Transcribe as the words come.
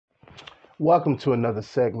Welcome to another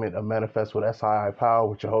segment of Manifest with SII Power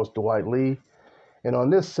with your host, Dwight Lee. And on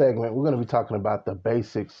this segment, we're going to be talking about the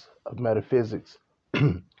basics of metaphysics.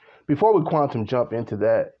 Before we quantum jump into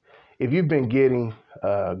that, if you've been getting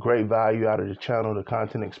great value out of the channel, the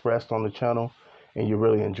content expressed on the channel, and you're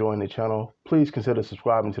really enjoying the channel, please consider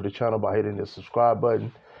subscribing to the channel by hitting the subscribe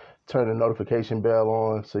button. Turn the notification bell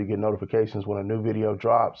on so you get notifications when a new video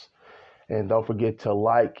drops. And don't forget to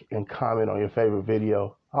like and comment on your favorite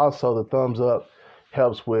video. Also, the thumbs up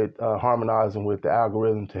helps with harmonizing with the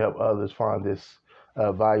algorithm to help others find this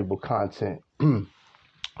valuable content.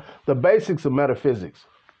 The basics of metaphysics.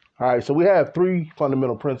 All right, so we have three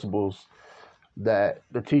fundamental principles that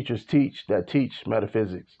the teachers teach that teach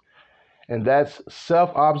metaphysics. And that's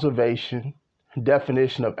self-observation,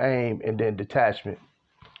 definition of aim, and then detachment.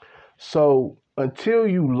 So until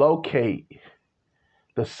you locate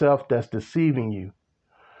the self that's deceiving you,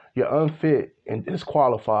 you're unfit and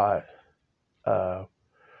disqualified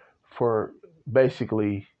for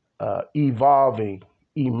basically evolving,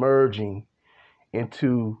 emerging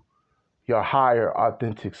into your higher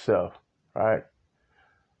authentic self, right?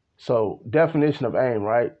 So definition of aim,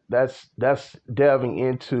 right? That's delving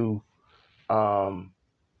into the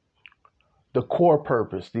core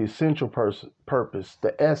purpose, the essential purpose,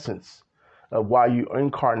 the essence of why you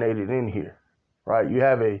incarnated in here, right? You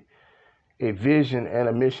have a vision and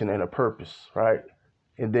a mission and a purpose, right?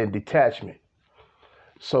 And then detachment.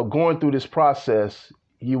 So going through this process,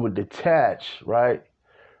 you would detach, right,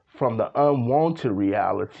 from the unwanted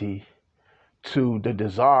reality to the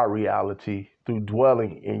desired reality through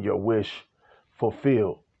dwelling in your wish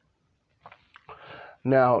fulfilled.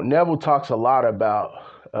 Now, Neville talks a lot about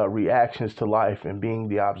reactions to life and being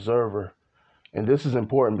the observer. And this is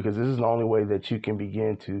important because this is the only way that you can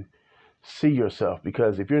begin to see yourself.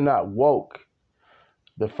 Because if you're not woke,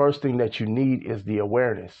 the first thing that you need is the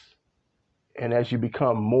awareness. And as you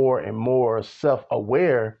become more and more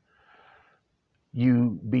self-aware,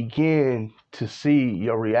 you begin to see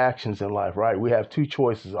your reactions in life, right? We have two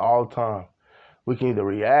choices all the time. We can either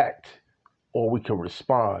react or we can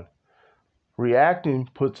respond. Reacting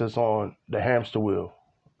puts us on the hamster wheel,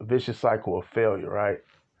 a vicious cycle of failure, right?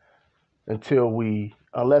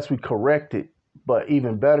 Unless we correct it. But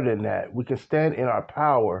even better than that, we can stand in our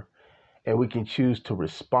power and we can choose to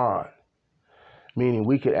respond. Meaning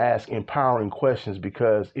we could ask empowering questions,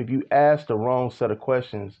 because if you ask the wrong set of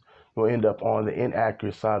questions, you'll end up on the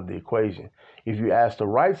inaccurate side of the equation. If you ask the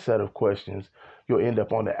right set of questions, you'll end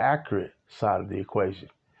up on the accurate side of the equation.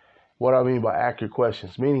 What I mean by accurate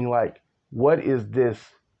questions, meaning like, what is this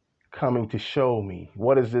coming to show me?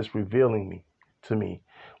 What is this revealing to me?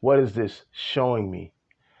 What is this showing me?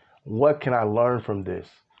 What can I learn from this?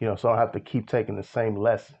 So I don't have to keep taking the same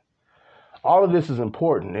lesson. All of this is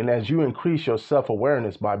important. And as you increase your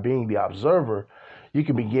self-awareness by being the observer, you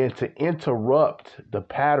can begin to interrupt the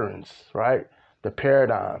patterns, right? The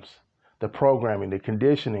paradigms, the programming, the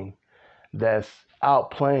conditioning that's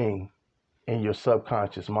outplaying in your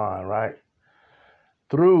subconscious mind, right?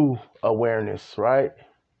 Through awareness, right?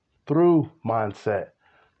 Through mindset,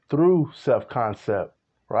 through self-concept,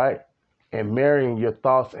 right? And marrying your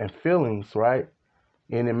thoughts and feelings, right?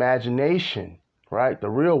 In imagination, right? The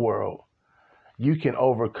real world. You can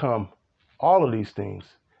overcome all of these things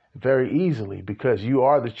very easily because you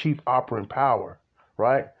are the chief operant power,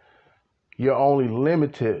 right? You're only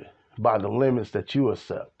limited by the limits that you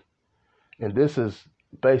accept. And this is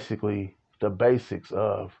basically the basics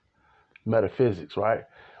of metaphysics, right?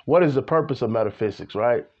 What is the purpose of metaphysics,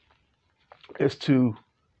 right? It's to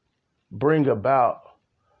bring about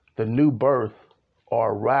the new birth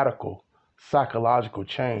or radical psychological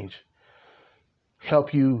change,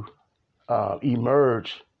 help you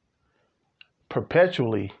emerge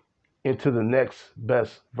perpetually into the next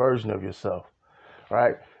best version of yourself,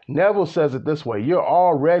 right? Neville says it this way: you're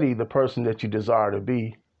already the person that you desire to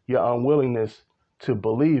be. Your unwillingness to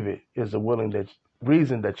believe it is the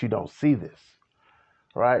reason that you don't see this,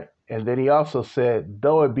 right? And then he also said,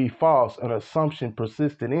 though it be false, an assumption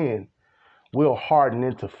persistent in will harden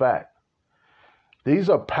into fact. These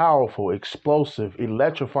are powerful, explosive,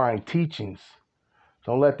 electrifying teachings.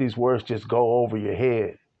 Don't let these words just go over your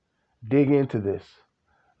head. Dig into this.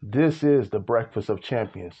 This is the Breakfast of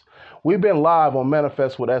Champions. We've been live on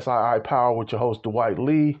Manifest with SII Power with your host, Dwight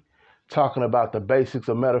Lee, talking about the basics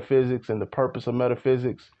of metaphysics and the purpose of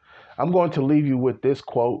metaphysics. I'm going to leave you with this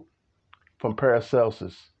quote from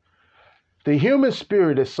Paracelsus. The human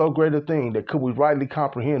spirit is so great a thing that could we rightly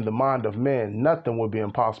comprehend the mind of man, nothing would be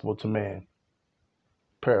impossible to man.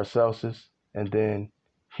 Paracelsus. And then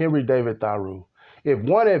Henry David Thoreau. If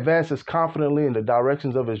one advances confidently in the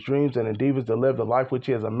directions of his dreams and endeavors to live the life which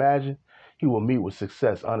he has imagined, he will meet with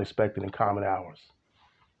success unexpected in common hours.